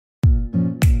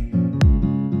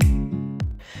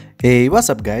Hey, what's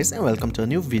up guys, and welcome to a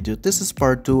new video. This is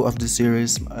part 2 of the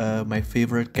series, my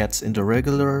favorite cats in the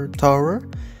regular tower.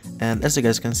 And as you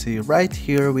guys can see right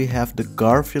here, we have the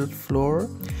Garfield floor.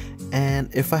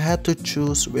 And if I had to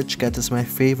choose which cat is my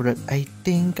favorite, I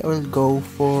think I will go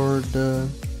for the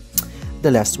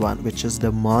last one, which is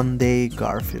the Monday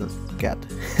Garfield cat.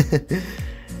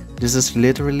 This is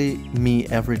literally me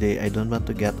every day. I don't want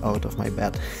to get out of my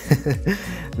bed.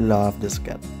 Love this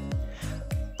cat.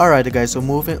 Alright guys, so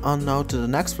moving on now to the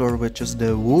next floor, which is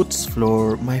the Woods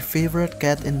floor. My favorite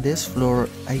cat in this floor,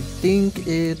 I think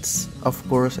it's, of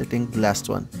course, I think the last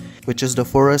one, which is the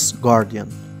Forest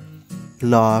Guardian.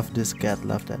 Love this cat,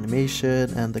 love the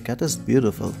animation, and the cat is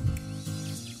beautiful.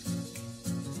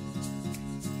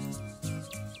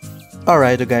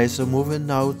 Alright guys, so moving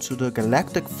now to the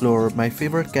Galactic floor. My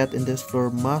favorite cat in this floor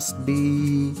must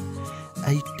be,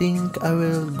 I think I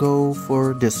will go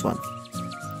for this one.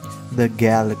 The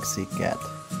Galaxy cat.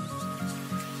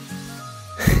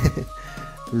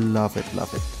 Love it, love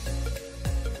it.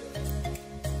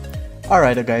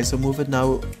 Alright guys, so moving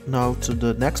now to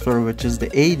the next floor, which is the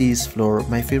 80s floor.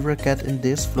 My favorite cat in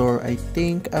this floor, I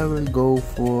think I will go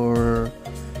for,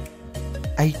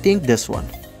 I think this one.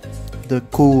 The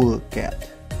Cool cat.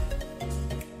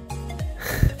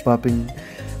 Popping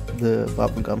the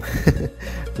bubble gum.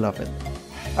 Love it.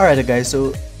 Alright guys,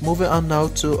 so moving on now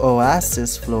to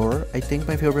Oasis floor. I think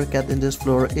my favorite cat in this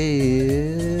floor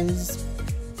is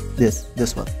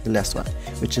this one, the last one,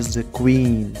 which is the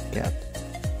Queen cat.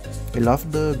 I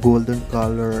love the golden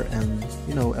color, and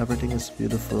you know, everything is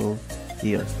beautiful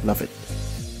here. Love it.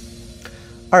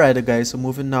 Alright guys, so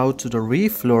moving now to the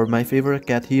Reef floor. My favorite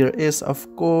cat here is, of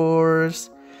course,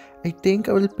 I think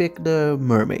I will pick the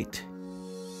Mermaid.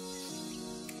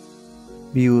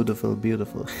 Beautiful,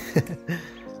 beautiful.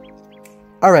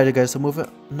 Alright guys, so moving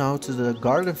now to the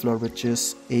Garden floor, which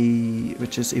is a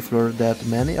floor that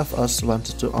many of us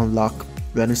wanted to unlock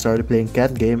when we started playing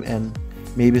cat game, and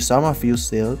maybe some of you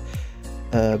still,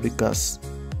 because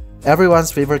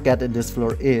everyone's favorite cat in this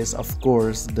floor is, of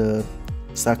course, the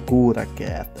Sakura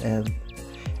cat, and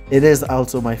it is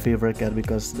also my favorite cat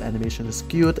because the animation is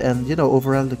cute, and you know,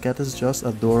 overall the cat is just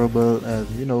adorable and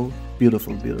you know,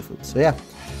 beautiful. So yeah,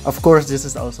 of course this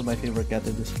is also my favorite cat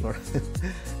in this floor.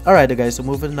 Alright guys, so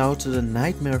moving now to the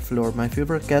Nightmare floor. My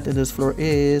favorite cat in this floor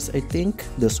is, I think,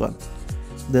 this one,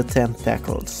 the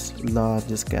Tentacles. Love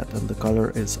this cat, and the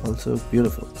color is also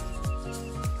beautiful.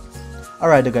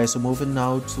 Alright guys, so moving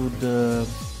now to the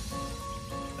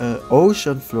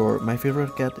Ocean floor. My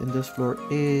favorite cat in this floor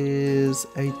is,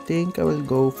 I think I will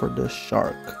go for the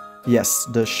Shark. Yes,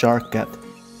 the Shark cat.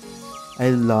 I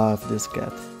love this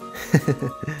cat.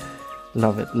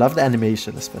 Love it. Love the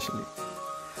animation especially.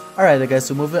 Alright guys,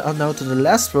 so moving on now to the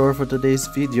last floor for today's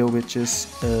video, which is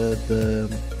the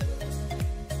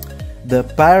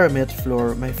Pyramid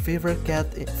floor. My favorite cat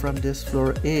from this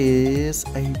floor is,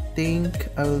 I think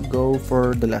I will go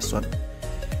for the last one,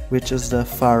 which is the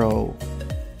Pharaoh.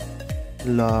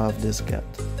 Love this cat,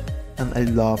 and I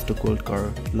love the gold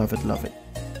color. Love it, love it.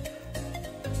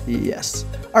 Yes.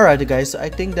 Alright guys, so I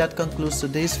think that concludes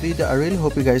today's video. I really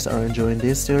hope you guys are enjoying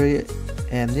this series,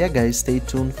 and yeah guys, stay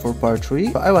tuned for part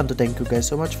 3. I want to thank you guys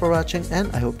so much for watching,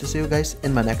 and I hope to see you guys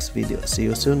in my next video. See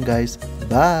you soon guys.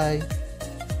 Bye.